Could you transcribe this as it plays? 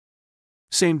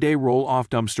Same-day roll-off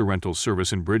dumpster rental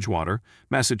service in Bridgewater,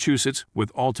 Massachusetts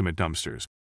with Ultimate Dumpsters.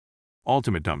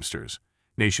 Ultimate Dumpsters.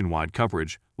 Nationwide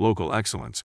coverage, local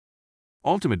excellence.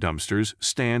 Ultimate Dumpsters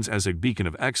stands as a beacon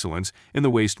of excellence in the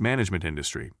waste management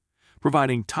industry,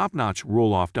 providing top-notch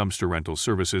roll-off dumpster rental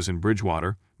services in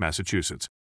Bridgewater, Massachusetts.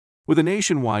 With a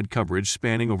nationwide coverage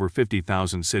spanning over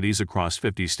 50,000 cities across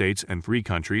 50 states and 3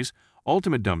 countries,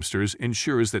 Ultimate Dumpsters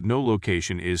ensures that no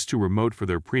location is too remote for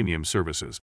their premium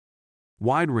services.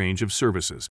 Wide range of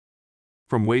services.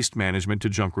 From waste management to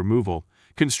junk removal,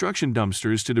 construction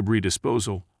dumpsters to debris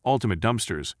disposal, Ultimate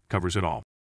Dumpsters covers it all.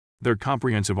 Their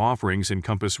comprehensive offerings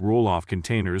encompass roll-off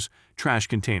containers, trash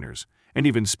containers, and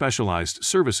even specialized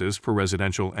services for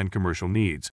residential and commercial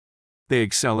needs. They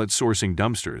excel at sourcing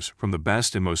dumpsters from the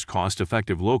best and most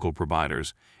cost-effective local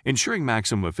providers, ensuring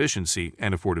maximum efficiency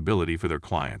and affordability for their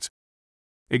clients.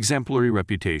 Exemplary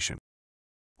reputation.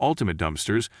 Ultimate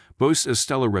Dumpsters boasts a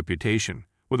stellar reputation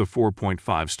with a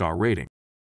 4.5-star rating.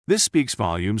 This speaks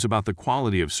volumes about the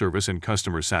quality of service and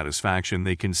customer satisfaction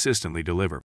they consistently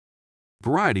deliver.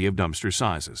 Variety of dumpster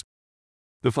sizes.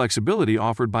 The flexibility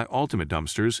offered by Ultimate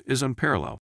Dumpsters is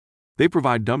unparalleled. They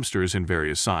provide dumpsters in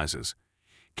various sizes,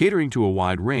 catering to a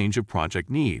wide range of project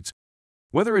needs.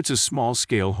 Whether it's a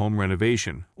small-scale home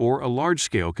renovation or a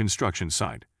large-scale construction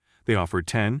site, they offer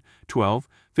 10, 12,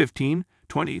 15,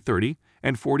 20, 30,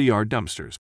 and 40-yard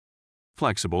dumpsters.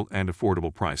 Flexible and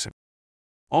affordable pricing.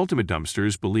 Ultimate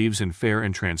Dumpsters believes in fair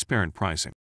and transparent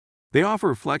pricing. They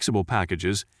offer flexible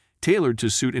packages tailored to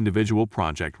suit individual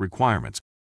project requirements.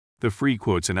 The free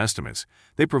quotes and estimates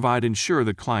they provide ensure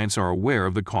that clients are aware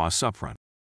of the costs upfront.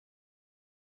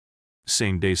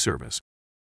 Same-day service.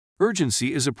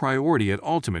 Urgency is a priority at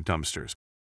Ultimate Dumpsters.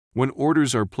 When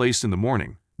orders are placed in the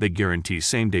morning, they guarantee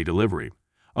same-day delivery,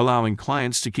 allowing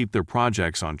clients to keep their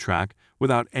projects on track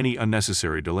without any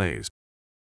unnecessary delays.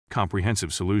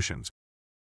 Comprehensive solutions.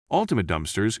 Ultimate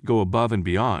Dumpsters go above and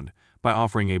beyond by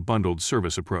offering a bundled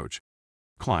service approach.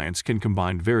 Clients can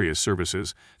combine various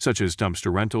services such as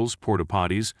dumpster rentals,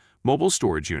 porta-potties, mobile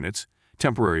storage units,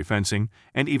 temporary fencing,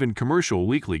 and even commercial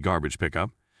weekly garbage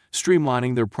pickup,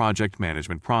 streamlining their project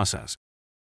management process.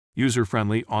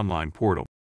 User-friendly online portal.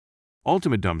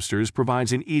 Ultimate Dumpsters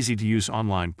provides an easy-to-use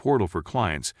online portal for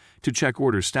clients to check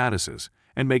order statuses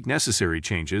and make necessary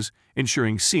changes,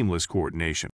 ensuring seamless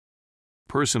coordination.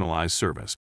 Personalized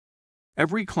service.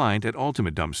 Every client at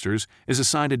Ultimate Dumpsters is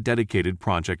assigned a dedicated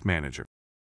project manager.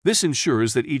 This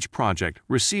ensures that each project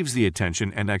receives the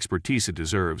attention and expertise it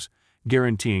deserves,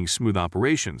 guaranteeing smooth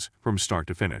operations from start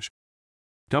to finish.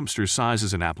 Dumpster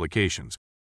sizes and applications.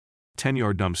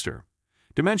 10-yard dumpster.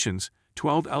 Dimensions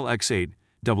 12LX8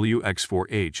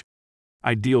 WX4H.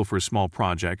 Ideal for small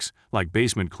projects like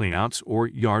basement cleanouts or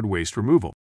yard waste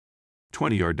removal.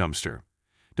 20-yard dumpster.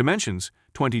 Dimensions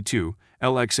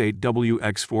 22LX8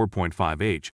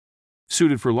 WX4.5H.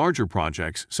 Suited for larger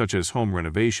projects such as home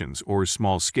renovations or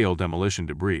small-scale demolition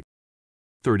debris.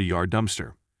 30-yard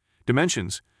dumpster.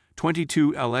 Dimensions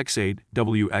 22LX8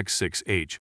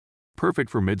 WX6H. Perfect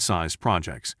for mid-sized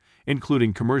projects,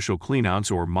 including commercial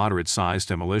cleanouts or moderate-sized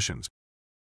demolitions.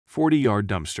 40-yard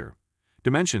dumpster.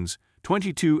 Dimensions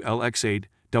 22LX8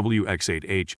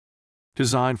 WX8H.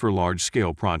 Designed for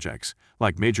large-scale projects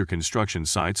like major construction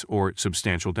sites or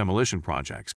substantial demolition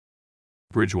projects.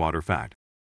 Bridgewater fact.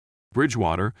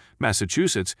 Bridgewater,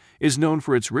 Massachusetts is known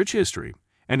for its rich history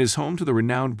and is home to the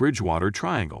renowned Bridgewater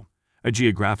Triangle, a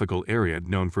geographical area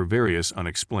known for various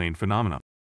unexplained phenomena.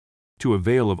 To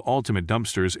avail of Ultimate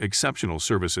Dumpsters' exceptional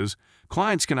services,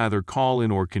 clients can either call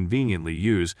in or conveniently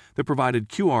use the provided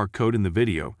QR code in the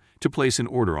video to place an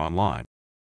order online.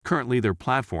 Currently, their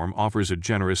platform offers a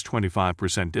generous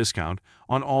 25% discount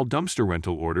on all dumpster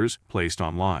rental orders placed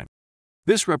online.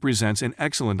 This represents an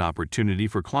excellent opportunity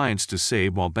for clients to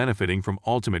save while benefiting from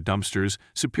Ultimate Dumpsters'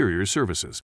 superior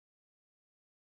services.